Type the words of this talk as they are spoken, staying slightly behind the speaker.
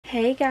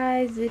Hey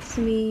guys, it's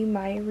me,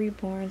 Mya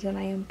Reborns, and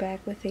I am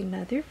back with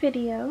another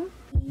video.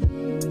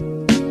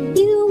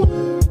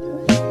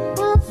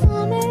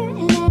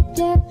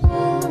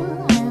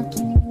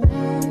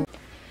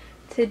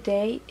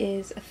 Today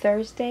is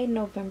Thursday,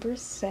 November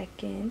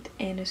 2nd,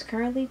 and it's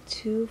currently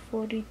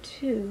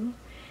 2:42,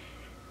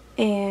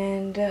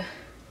 and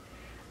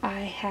I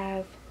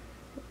have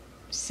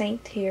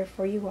synced here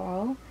for you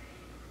all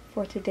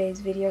for today's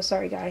video.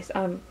 Sorry guys,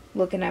 I'm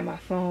looking at my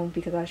phone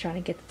because I was trying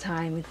to get the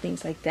time and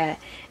things like that,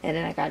 and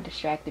then I got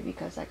distracted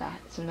because I got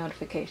some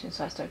notifications,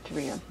 so I started to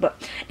read them.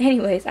 But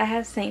anyways, I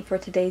have synced for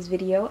today's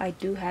video. I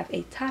do have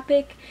a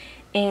topic,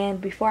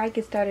 and before I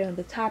get started on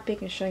the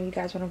topic and showing you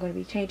guys what I'm going to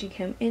be changing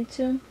him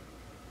into,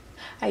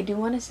 I do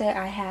want to say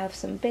I have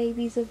some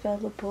babies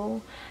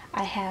available.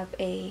 I have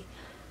a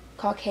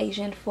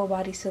Caucasian full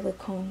body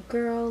silicone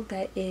girl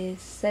that is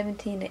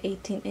 17 to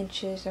 18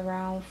 inches,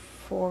 around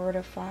 4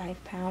 to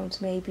 5 pounds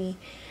maybe,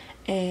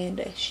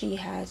 and she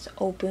has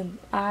open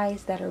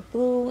eyes that are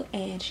blue,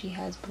 and she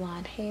has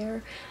blonde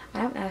hair.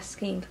 I'm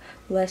asking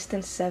less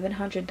than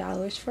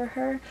 $700 for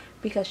her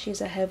because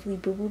she's a heavily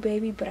boo-boo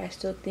baby, but I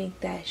still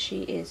think that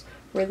she is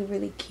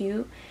really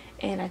cute,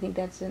 and I think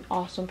that's an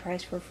awesome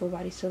price for full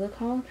body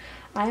silicone.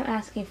 I'm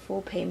asking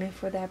full payment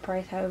for that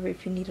price. However,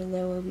 if you need a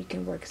lower, we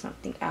can work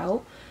something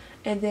out.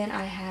 And then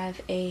I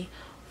have a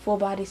full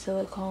body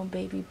silicone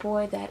baby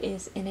boy that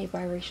is in a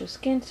biracial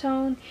skin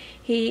tone.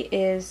 He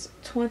is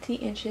 20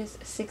 inches,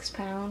 6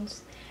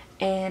 pounds,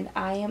 and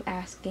I am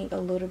asking a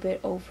little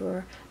bit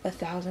over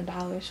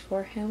 $1,000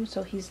 for him.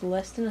 So he's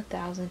less than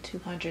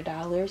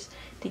 $1,200,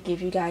 to give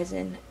you guys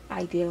an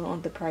idea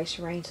on the price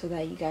range so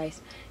that you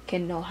guys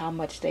can know how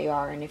much they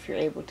are and if you're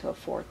able to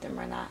afford them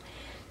or not.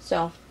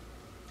 So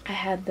I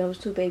have those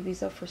two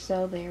babies up for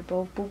sale. They are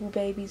both boo-boo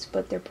babies,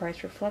 but their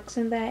price reflects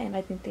in that, and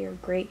I think they are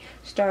great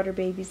starter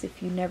babies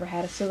if you never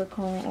had a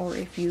silicone, or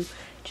if you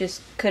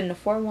just couldn't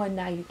afford one.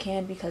 Now you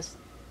can, because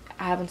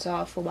I haven't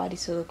saw a full body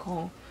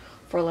silicone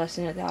for less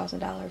than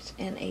 $1,000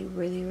 in a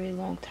really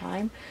long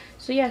time.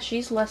 So yeah,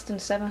 she's less than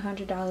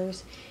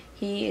 $700.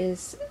 He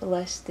is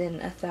less than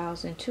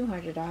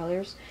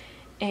 $1,200,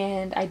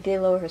 and I did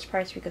lower his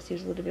price because he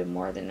was a little bit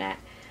more than that.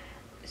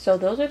 So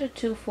those are the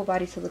two full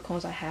body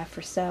silicones I have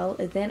for sale.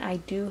 And then I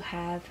do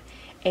have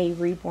a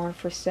Reborn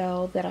for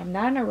sale that I'm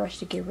not in a rush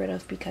to get rid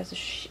of,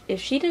 because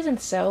if she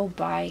doesn't sell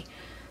by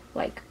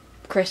like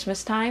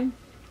Christmas time,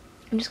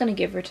 I'm just going to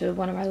give her to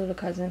one of my little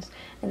cousins,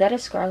 and that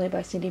is Scarlet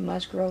by Cindy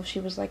Musgrove.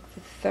 She was like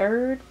the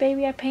third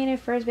baby I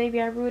painted, first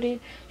baby I rooted.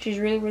 She's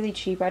really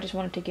cheap. I just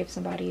wanted to give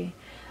somebody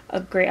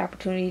a great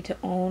opportunity to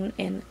own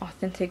an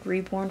authentic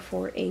Reborn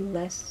for a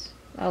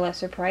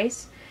lesser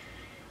price.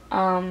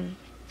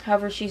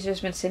 However, she's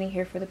just been sitting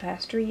here for the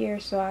past 3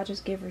 years, so I'll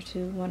just give her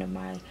to one of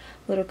my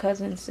little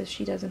cousins if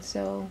she doesn't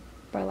sell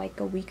by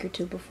like a week or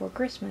two before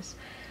Christmas.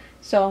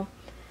 So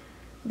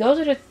those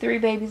are the 3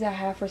 babies I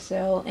have for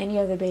sale. Any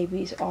other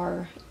babies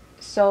are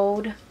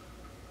sold.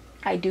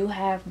 I do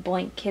have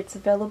blank kits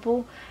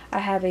available. I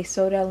have a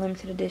sold out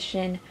limited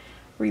edition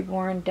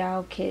Reborn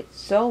Doll Kit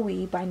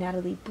Zoe by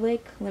Natalie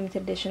Blick,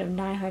 limited edition of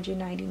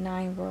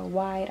 $9.99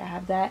 worldwide. I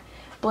have that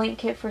blank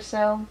kit for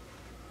sale.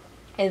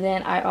 And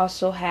then I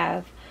also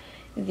have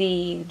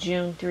the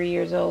June 3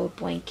 years old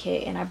blank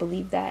kit, and I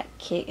believe that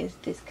kit is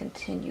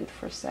discontinued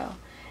for sale.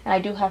 And I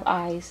do have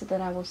eyes that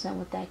I will send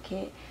with that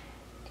kit,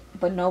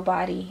 but no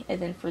body.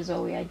 And then for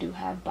Zoe, I do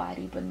have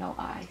body but no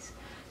eyes.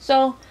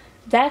 So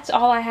that's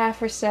all I have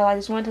for sale. I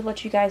just wanted to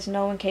let you guys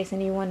know, in case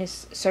anyone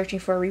is searching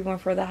for a Reborn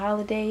for the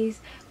holidays,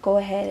 go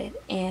ahead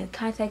and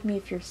contact me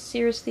if you're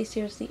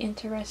seriously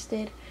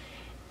interested.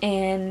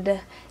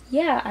 And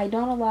yeah, I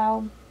don't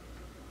allow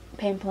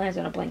payment plans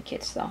on a blank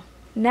kit. So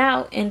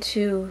now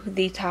into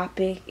the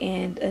topic,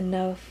 and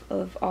enough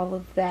of all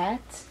of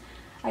that.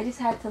 I just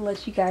had to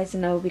let you guys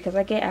know, because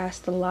I get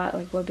asked a lot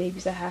like what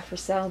babies I have for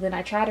sale. Then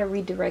I try to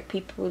redirect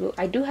people.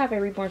 I do have a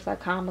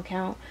reborns.com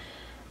account,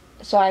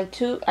 so I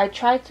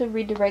try to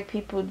redirect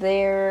people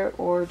there,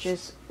 or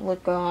just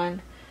look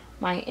on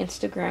my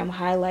Instagram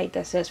highlight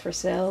that says for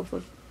sale,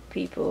 but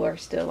people are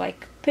still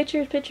like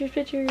pictures,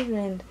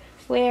 and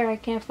where I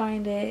can't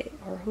find it,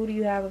 or who do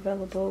you have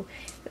available.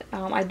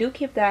 I do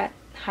keep that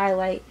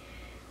highlight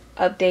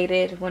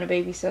updated. When a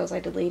baby sells, I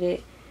delete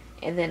it,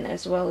 and then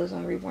as well as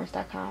on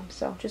reborns.com.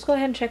 So just go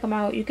ahead and check them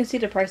out. You can see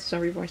the prices on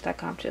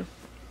reborns.com too.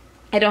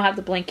 I don't have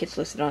the blank kits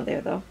listed on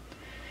there though.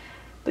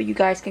 But you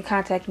guys can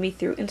contact me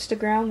through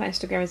Instagram. My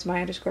Instagram is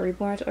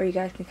Mya_Reborns, or you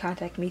guys can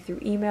contact me through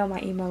email. My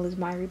email is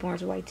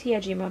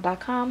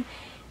myarebornsyt@gmail.com.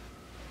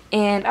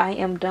 And I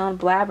am done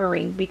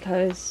blabbering,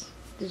 because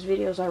this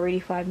video is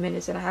already 5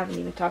 minutes and I haven't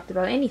even talked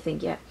about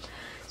anything yet.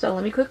 So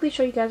let me quickly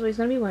show you guys what he's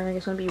going to be wearing.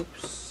 It's going to be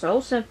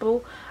so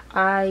simple.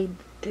 I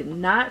did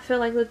not feel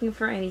like looking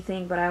for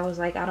anything, but I was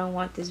like, I don't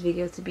want this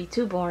video to be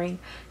too boring,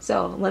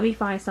 so let me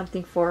find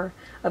something for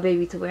a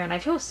baby to wear. And I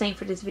chose Saint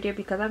for this video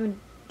because I haven't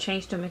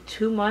changed him in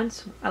 2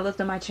 months. I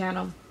looked at my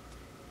channel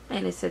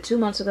and it said 2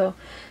 months ago,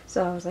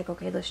 so I was like,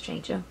 okay, let's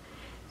change him.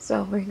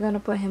 So we're going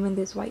to put him in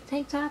this white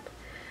tank top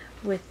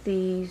with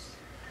these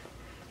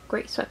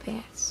great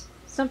sweatpants.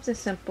 something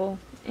simple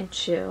and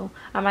chill.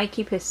 I might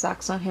keep his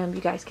socks on him.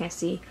 You guys can't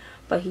see,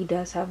 but he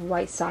does have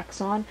white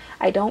socks on.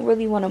 I don't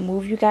really want to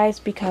move you guys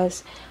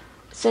because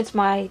since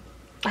I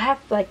have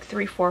like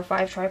 3, 4,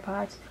 5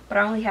 tripods, but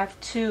I only have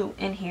 2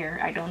 in here.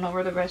 I don't know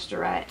where the rest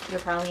are at. They're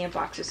probably in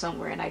boxes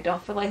somewhere, and I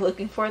don't feel like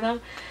looking for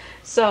them.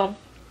 So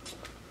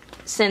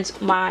since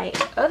my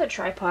other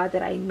tripod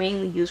that I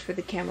mainly use for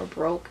the camera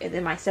broke, and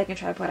then my second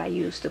tripod I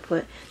used to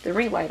put the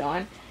ring light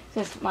on,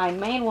 since my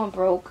main one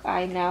broke,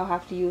 I now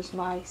have to use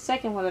my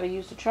second one that I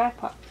use the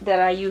tripod, that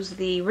I use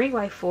the ring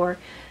light for.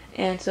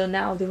 And so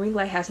now the ring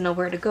light has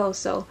nowhere to go,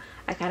 so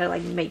I kind of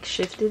like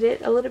makeshifted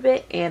it a little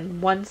bit,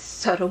 and one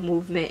subtle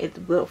movement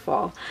it will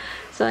fall.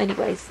 So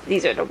anyways,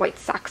 these are the white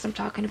socks I'm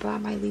talking about. I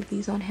might leave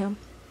these on him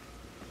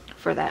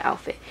for that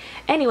outfit.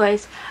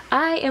 Anyways,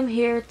 I am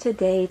here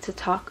today to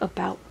talk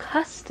about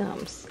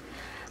customs.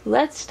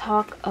 Let's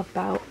talk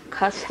about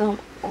custom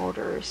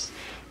orders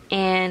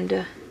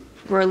and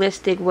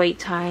realistic wait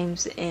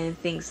times and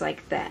things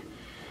like that.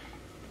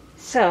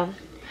 So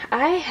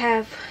I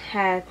have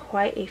had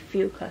quite a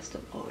few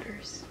custom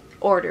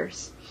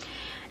orders,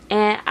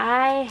 and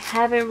I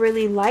haven't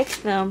really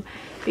liked them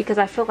because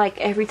I feel like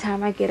every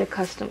time I get a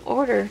custom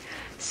order,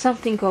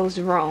 something goes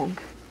wrong.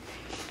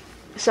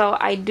 So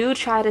I do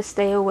try to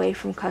stay away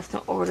from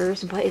custom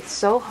orders, but it's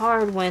so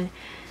hard when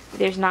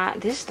there's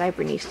not. This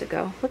diaper needs to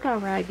go. Look how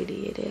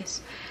raggedy it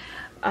is.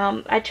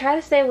 I try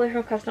to stay away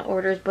from custom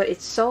orders, but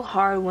it's so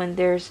hard when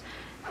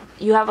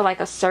you have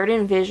like a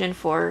certain vision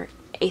for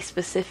a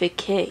specific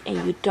kit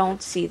and you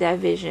don't see that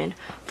vision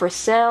for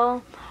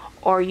sale,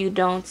 or you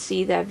don't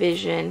see that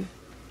vision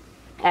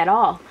at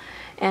all.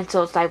 And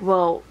so it's like,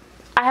 well,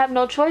 I have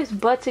no choice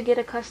but to get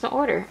a custom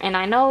order. And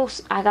I know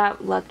I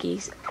got lucky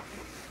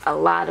a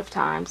lot of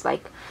times.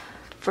 Like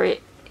for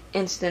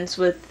instance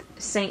with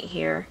Saint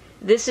here,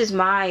 this is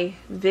my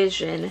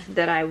vision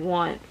that I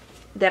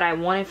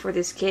wanted for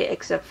this kit,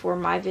 except for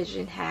my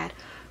vision had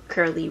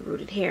curly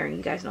rooted hair, and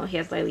you guys know he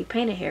has lightly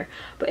painted hair,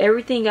 but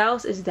everything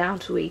else is down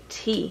to a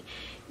T.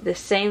 The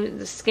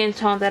skin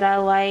tone that I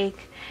like,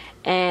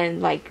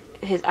 and like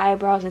his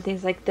eyebrows and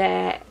things like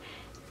that,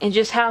 and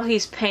just how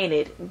he's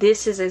painted.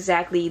 This is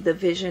exactly the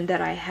vision that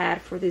I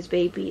had for this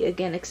baby,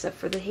 again except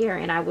for the hair,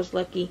 and I was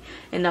lucky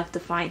enough to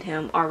find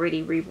him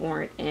already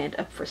reborn and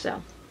up for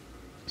sale.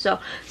 So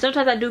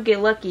sometimes I do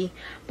get lucky,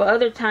 but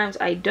other times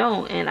I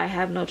don't, and I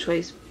have no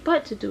choice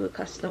but to do a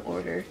custom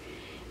order.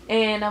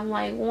 And I'm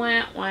like,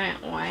 wah, wah,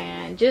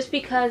 wah. Just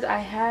because I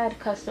had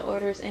custom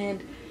orders,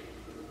 and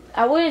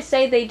I wouldn't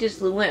say they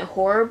just went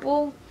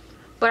horrible,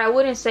 but I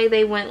wouldn't say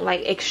they went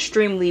like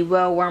extremely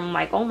well where I'm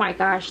like, oh my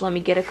gosh, let me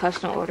get a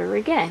custom order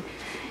again.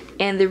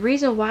 And the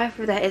reason why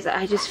for that is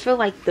I just feel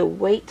like the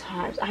wait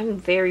times, I'm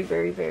very,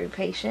 very, very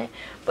patient,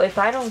 but if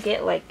I don't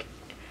get like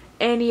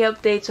any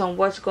updates on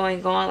what's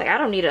going on, like I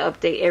don't need an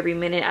update every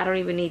minute. I don't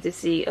even need to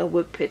see a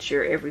whip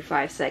picture every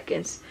 5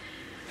 seconds.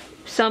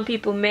 Some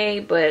people may,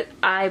 but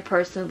I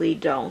personally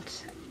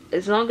don't.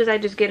 As long as I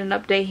just get an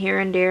update here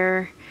and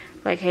there,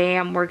 like, hey,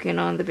 I'm working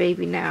on the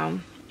baby now,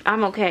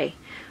 I'm okay.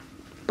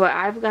 But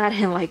I've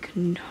gotten like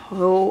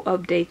no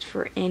updates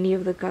for any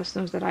of the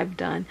customs that I've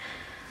done,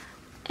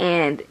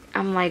 and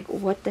I'm like,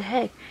 what the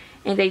heck?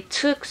 And they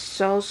took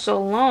so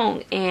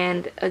long.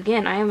 And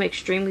again, I am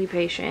extremely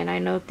patient, and I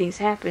know things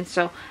happen,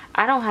 so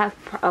I don't have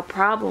a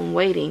problem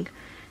waiting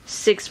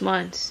 6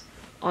 months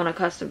on a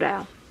custom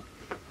doll.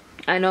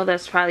 I know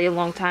that's probably a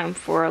long time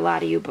for a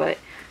lot of you, but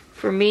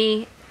for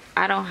me,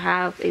 I don't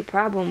have a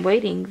problem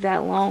waiting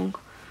that long,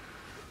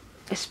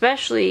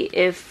 especially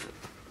if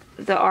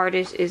the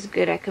artist is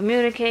good at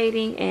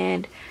communicating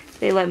and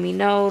they let me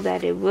know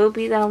that it will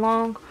be that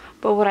long.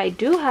 But what I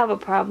do have a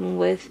problem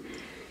with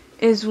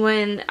is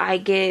when I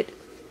get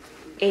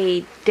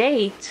a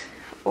date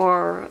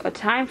or a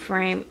time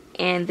frame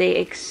and they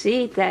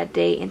exceed that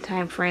date and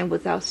time frame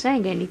without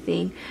saying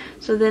anything.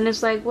 So then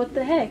it's like, what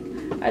the heck?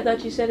 I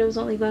thought you said it was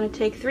only going to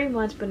take 3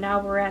 months, but now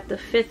we're at the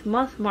 5th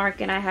month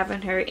mark and I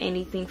haven't heard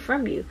anything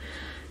from you.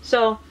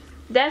 So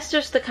that's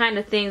just the kind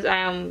of things I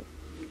am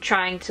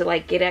trying to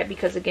like get at,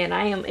 because again,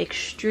 I am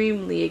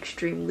extremely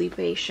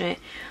patient,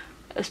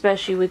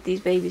 especially with these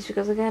babies,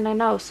 because again, I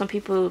know some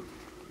people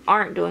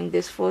aren't doing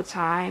this full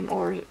time,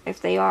 or if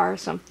they are,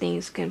 some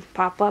things can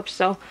pop up.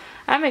 So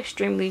I'm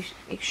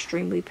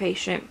extremely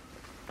patient,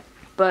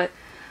 but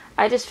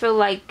I just feel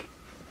like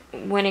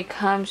when it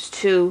comes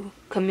to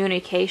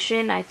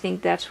communication, I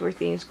think that's where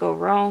things go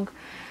wrong,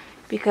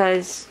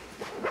 because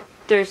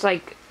there's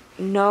like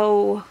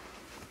no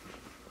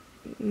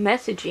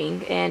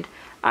messaging, and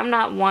I'm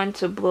not one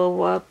to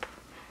blow up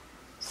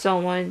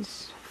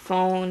someone's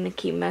phone and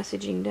keep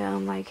messaging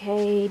them like,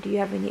 hey, do you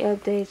have any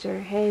updates, or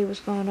hey,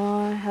 what's going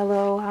on,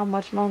 hello, how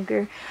much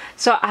longer?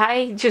 So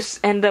I just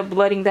end up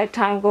letting that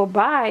time go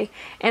by,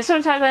 and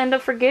sometimes I end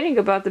up forgetting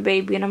about the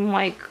baby, and I'm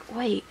like,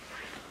 wait,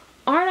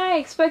 aren't I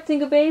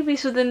expecting a baby?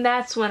 So then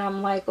that's when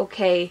I'm like,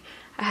 okay,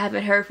 I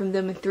haven't heard from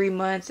them in 3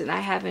 months, and I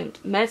haven't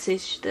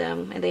messaged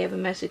them, and they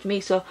haven't messaged me,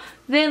 so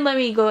then let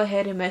me go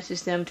ahead and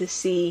message them to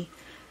see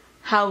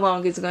how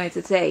long it's going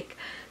to take.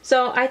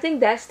 So I think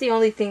that's the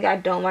only thing I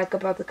don't like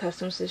about the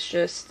customs, is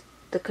just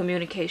the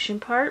communication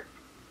part.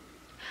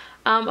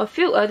 A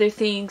few other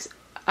things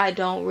I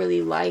don't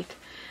really like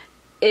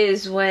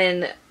is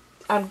when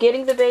I'm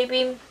getting the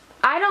baby,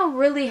 I don't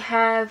really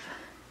have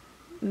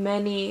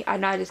many, I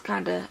know I just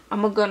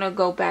I'm gonna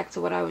go back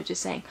to what I was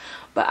just saying,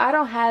 but I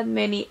don't have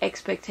many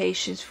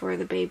expectations for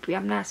the baby.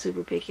 I'm not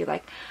super picky.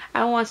 Like,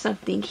 I want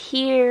something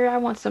here, I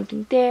want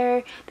something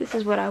there, this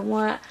is what I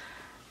want.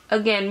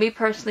 Again, me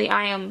personally,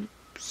 I am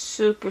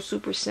super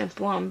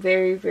simple. I'm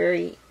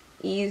very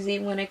easy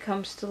when it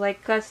comes to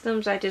like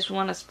customs. I just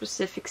want a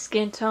specific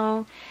skin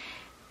tone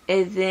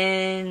and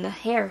then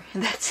hair,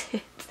 and that's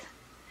it.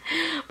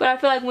 But I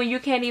feel like when you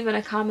can't even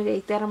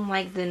accommodate that, I'm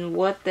like, then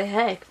what the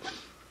heck?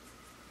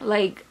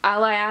 Like,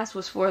 all I asked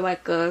was for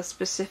like a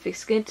specific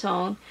skin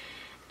tone,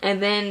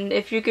 and then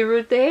if you can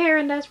root the hair,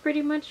 and that's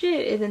pretty much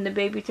it. And then the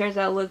baby turns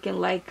out looking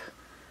like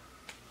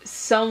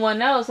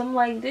someone else. I'm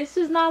like, this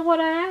is not what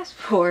I asked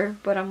for.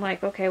 But I'm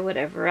like, okay,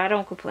 whatever. I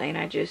don't complain.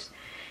 I just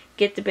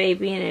get the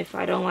baby, and if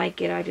I don't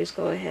like it, I just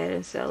go ahead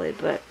and sell it.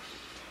 But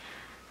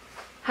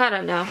I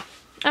don't know.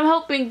 I'm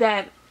hoping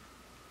that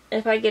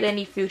if I get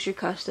any future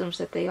customs,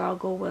 that they all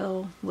go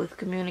well with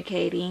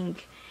communicating,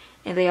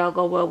 and they all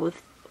go well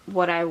with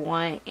what I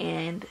want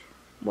and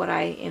what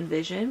I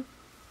envision.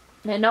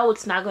 And I know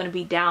it's not going to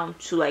be down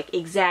to like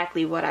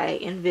exactly what I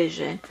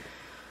envision,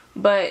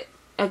 but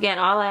again,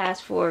 all I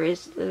ask for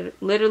is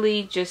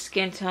literally just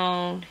skin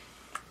tone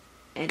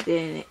and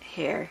then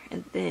hair,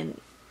 and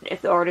then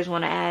if the artists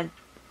want to add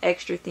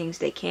extra things,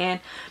 they can.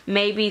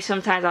 Maybe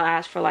sometimes I'll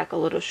ask for like a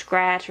little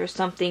scratch or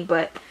something,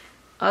 but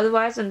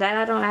otherwise than that,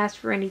 I don't ask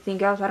for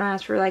anything else. I don't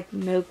ask for like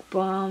milk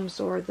bumps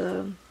or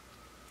the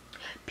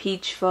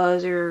peach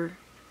fuzz or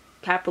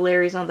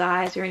capillaries on the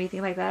eyes or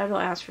anything like that. I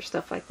don't ask for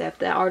stuff like that. If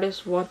the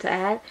artists want to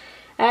add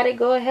it,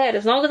 go ahead.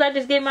 As long as I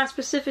just get my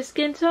specific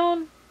skin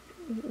tone,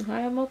 I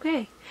am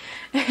okay.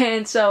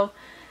 And so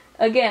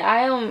again, I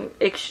am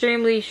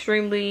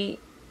extremely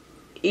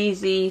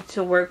easy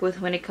to work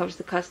with when it comes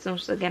to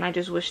customs. Again, I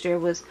just wish there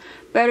was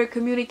better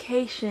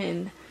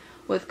communication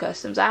with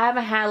customs. I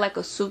haven't had like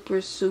a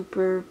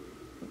super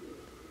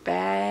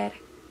bad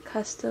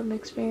custom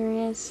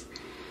experience,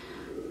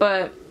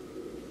 but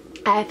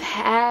I've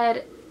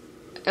had,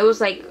 it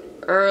was like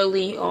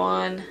early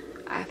on,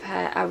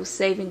 I was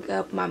saving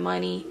up my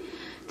money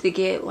to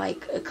get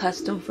like a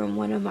custom from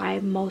one of my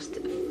most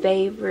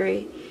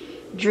favorite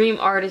dream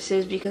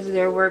artists, because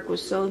their work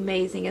was so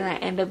amazing, and I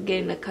ended up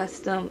getting a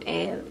custom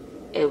and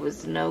it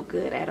was no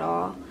good at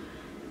all.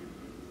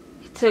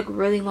 It took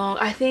really long.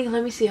 I think,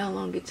 let me see how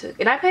long it took,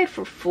 and I paid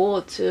for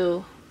full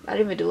too. I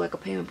didn't even do like a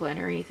payment plan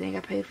or anything.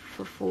 I paid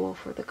for full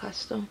for the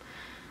custom,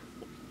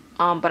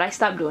 but I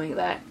stopped doing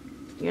that.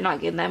 You're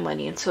not getting that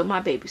money until my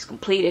baby's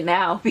completed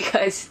now,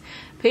 because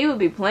people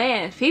be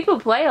playing. People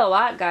play a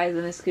lot, guys,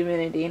 in this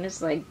community, and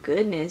it's like,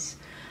 goodness,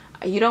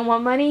 you don't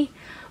want money?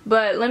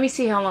 But let me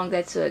see how long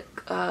that took.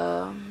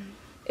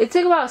 It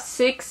took about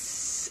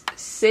six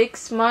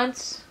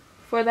months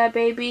for that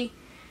baby,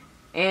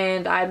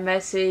 and I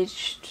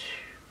messaged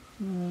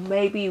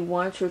maybe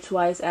once or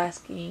twice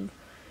asking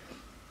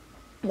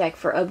like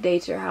for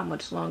updates or how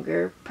much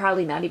longer.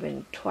 Probably not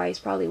even twice,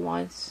 probably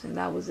once, and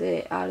that was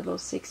it out of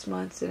those 6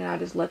 months. And I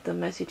just let them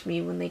message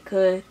me when they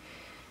could,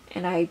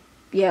 and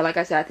yeah, like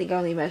I said, I think I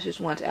only messaged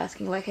once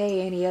asking like,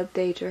 hey, any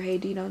updates, or hey,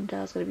 do you know when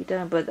it's gonna be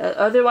done? But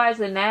otherwise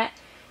than that,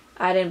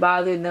 I didn't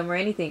bother them or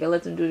anything. I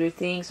let them do their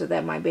thing so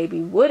that my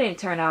baby wouldn't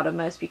turn out a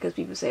mess, because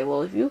people say,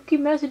 well, if you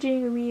keep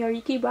messaging me or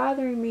you keep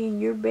bothering me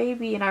and your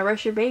baby, and I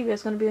rush your baby,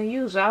 that's going to be on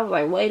you. So I was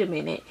like, wait a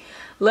minute.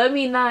 Let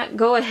me not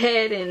go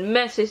ahead and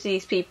message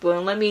these people,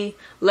 and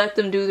let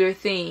them do their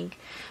thing.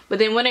 But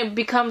then when it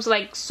becomes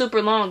like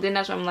super long, then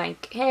that's when I'm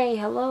like, hey,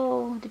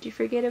 hello, did you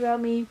forget about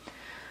me?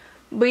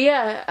 But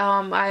yeah,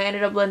 I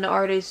ended up letting the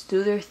artists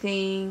do their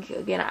thing.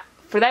 Again,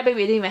 for that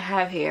baby, it didn't even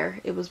have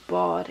hair. It was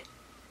bald.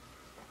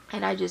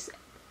 And I just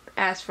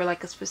asked for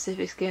like a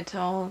specific skin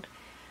tone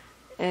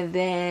and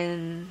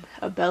then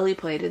a belly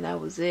plate, and that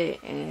was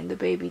it. And the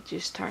baby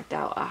just turned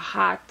out a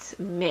hot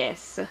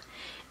mess.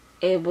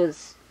 It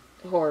was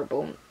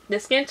horrible. The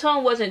skin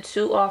tone wasn't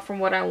too off from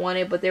what I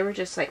wanted, but there were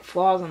just like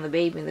flaws on the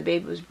baby, and the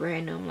baby was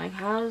brand new. I'm like,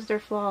 how is there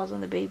flaws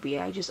on the baby?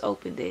 I just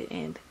opened it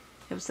and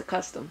it was a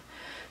custom.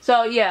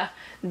 So yeah,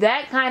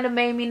 that kind of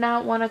made me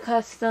not want a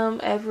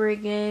custom ever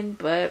again.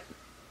 But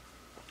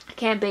I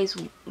can't base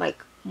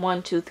like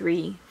 1, 2,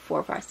 3,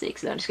 4, 5,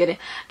 6. No, I'm just kidding.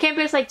 I can't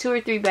base like 2 or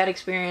 3 bad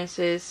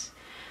experiences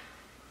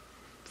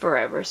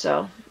forever.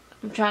 So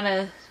I'm trying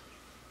to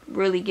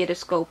really get a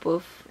scope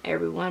of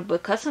everyone.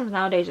 But customs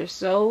nowadays are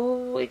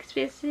so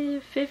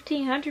expensive.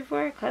 $1,500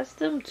 for a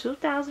custom,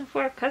 $2,000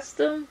 for a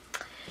custom.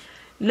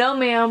 No,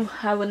 ma'am,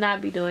 I would not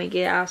be doing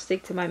it. I'll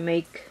stick to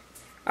my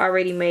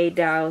already made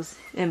dolls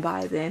and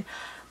buy them.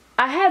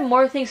 I had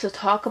more things to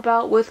talk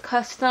about with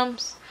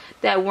customs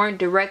that weren't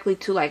directly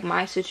to like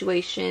my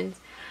situation,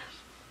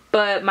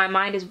 but my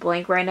mind is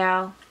blank right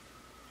now,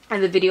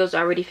 and the video is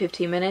already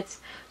 15 minutes.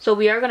 So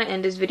we are going to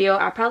end this video.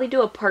 I'll probably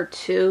do a part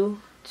 2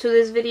 to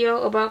this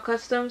video about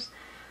customs.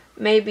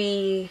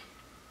 Maybe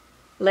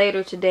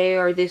later today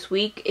or this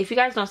week. If you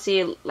guys don't see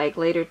it like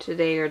later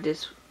today or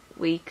this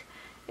week,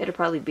 it'll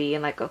probably be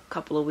in like a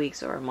couple of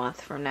weeks or a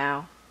month from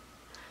now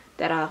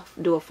that I'll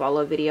do a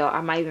follow-up video.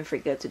 I might even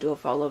forget to do a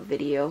follow-up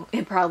video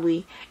and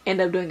probably end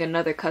up doing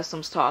another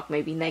customs talk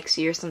maybe next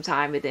year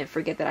sometime and then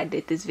forget that I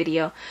did this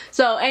video.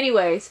 So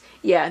anyways,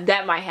 yeah,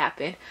 that might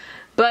happen.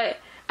 But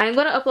I'm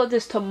going to upload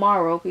this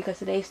tomorrow because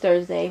today's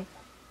Thursday.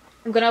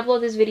 I'm going to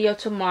upload this video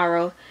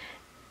tomorrow,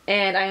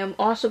 and I am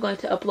also going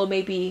to upload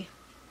maybe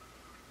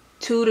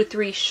 2 to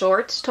 3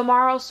 shorts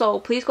tomorrow, so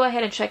please go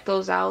ahead and check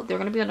those out. They're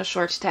going to be on the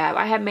shorts tab.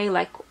 I have made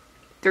like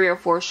 3 or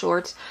 4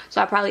 shorts, so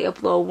I'll probably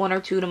upload 1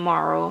 or 2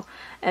 tomorrow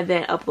and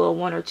then upload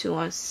 1 or 2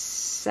 on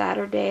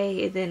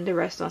Saturday and then the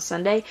rest on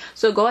Sunday.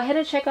 So go ahead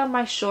and check out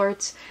my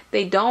shorts.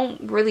 They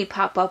don't really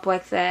pop up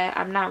like that.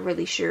 I'm not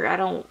really sure. I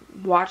don't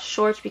watch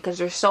shorts because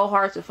they're so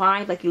hard to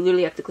find. Like, you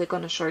literally have to click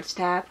on the shorts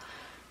tab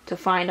to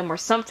find them, or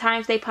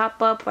sometimes they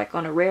pop up like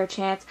on a rare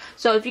chance.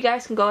 So if you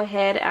guys can go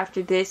ahead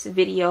after this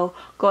video,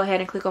 go ahead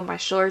and click on my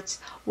shorts,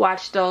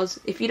 watch those.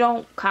 If you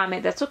don't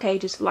comment, that's okay,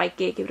 just like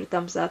it, give it a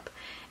thumbs up,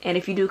 and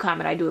if you do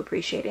comment, I do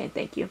appreciate it and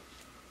thank you.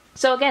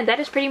 So again,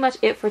 that is pretty much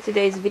it for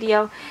today's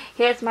video.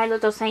 Here's my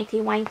little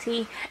Sainty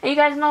Winty, and you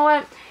guys know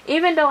what,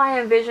 even though I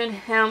envisioned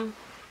him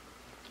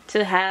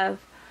to have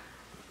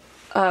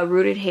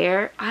rooted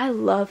hair, I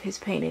love his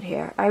painted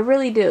hair. I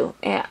really do.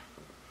 And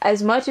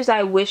as much as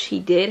I wish he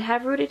did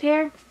have rooted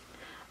hair,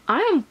 I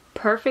am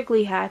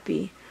perfectly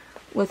happy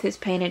with his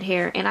painted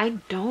hair, and I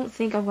don't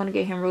think I'm going to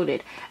get him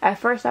rooted. At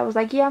first I was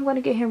like, yeah, I'm going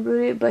to get him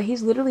rooted, but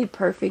he's literally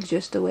perfect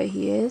just the way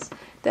he is,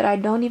 that I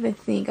don't even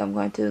think I'm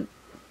going to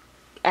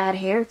add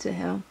hair to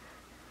him.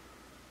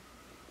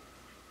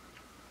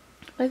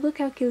 Like, look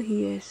how cute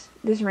he is.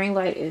 This ring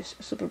light is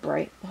super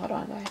bright. Hold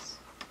on, guys.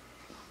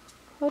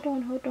 Hold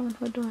on. There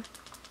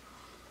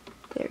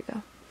we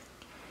go.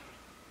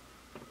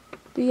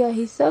 But yeah,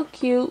 he's so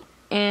cute,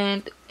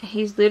 and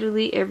he's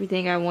literally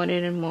everything I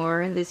wanted and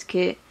more in this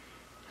kit.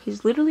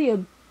 He's literally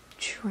a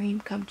dream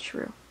come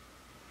true.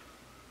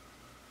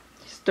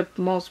 Just the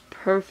most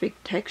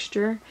perfect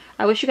texture.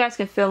 I wish you guys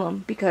can feel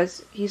him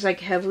because he's like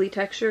heavily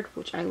textured,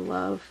 which I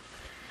love.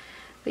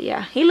 But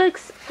yeah, he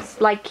looks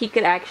like he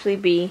could actually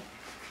be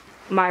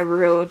my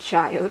real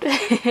child.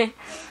 I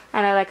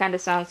know that kind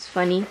of sounds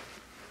funny,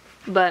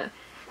 but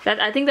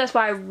I think that's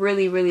why I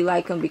really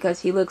like him,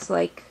 because he looks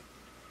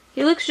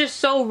just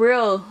so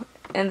real,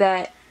 and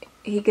that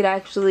he could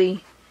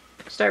actually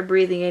start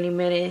breathing any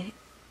minute.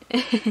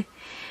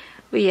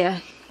 But yeah,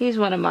 he's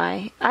one of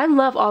my, I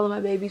love all of my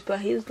babies, but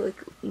he's like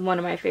one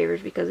of my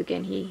favorites because,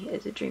 again, he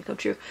is a dream come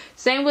true.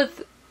 Same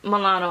with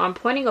Milano. I'm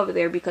pointing over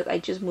there because I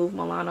just moved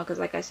Milano because,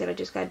 like I said, I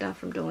just got done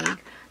from doing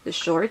the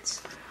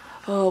shorts.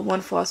 Oh,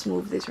 one false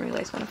move, this ring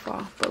light's gonna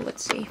fall. But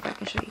let's see if I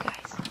can show you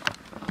guys.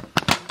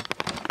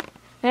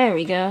 There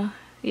we go.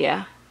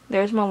 Yeah,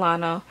 there's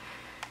Milano.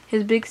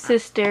 His big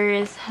sister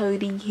is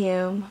holding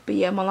him. But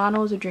yeah,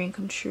 Milano is a dream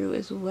come true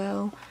as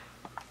well,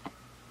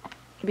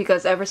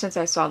 because ever since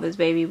I saw this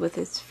baby with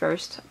his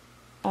first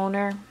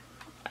owner,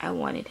 I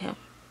wanted him,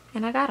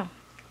 and I got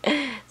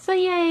him. So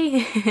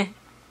yay.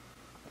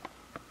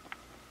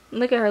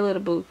 Look at her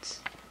little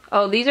boots.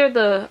 Oh, these are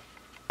the,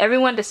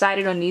 everyone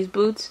decided on these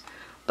boots,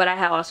 but I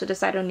have also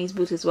decided on these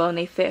boots as well, and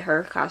they fit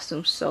her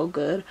costume so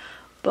good.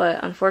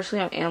 But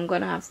unfortunately, I am going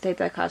to have to take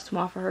that costume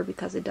off of her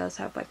because it does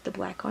have like the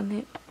black on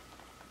it.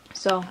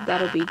 So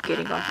that'll be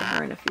getting off of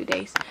her in a few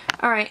days.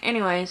 Alright,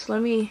 anyways,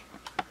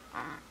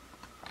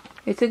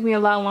 it took me a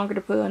lot longer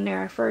to put on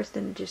there at first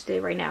than it just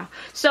did right now.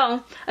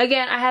 So,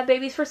 again, I have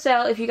babies for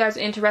sale. If you guys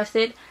are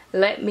interested,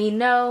 let me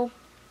know.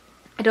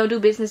 I don't do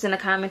business in the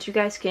comments. You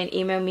guys can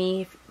email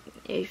me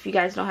if you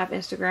guys don't have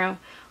Instagram.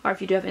 Or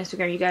if you do have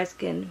Instagram, you guys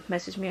can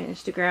message me on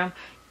Instagram.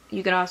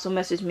 You can also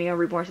message me on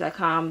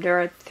reborns.com.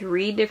 There are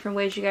 3 different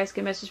ways you guys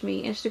can message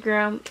me: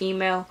 Instagram,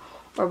 email,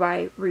 or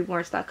by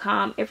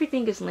reborns.com.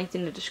 Everything is linked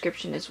in the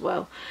description as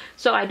well.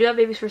 So I do have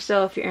babies for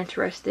sale if you're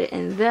interested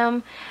in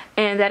them.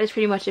 And that is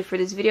pretty much it for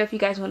this video. If you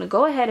guys want to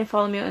go ahead and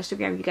follow me on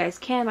Instagram, you guys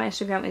can. My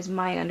Instagram is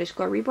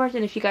Mya_Reborns.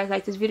 And if you guys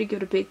like this video,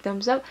 give it a big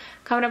thumbs up.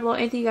 Comment down below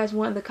anything you guys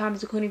want in the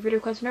comments, including video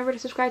requests. Remember to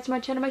subscribe to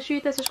my channel. Make sure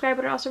you hit that subscribe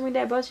button and also ring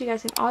that bell so you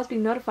guys can always be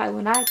notified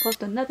when I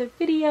post another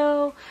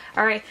video.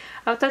 Alright,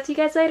 I'll talk to you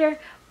guys later.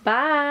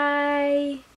 Bye!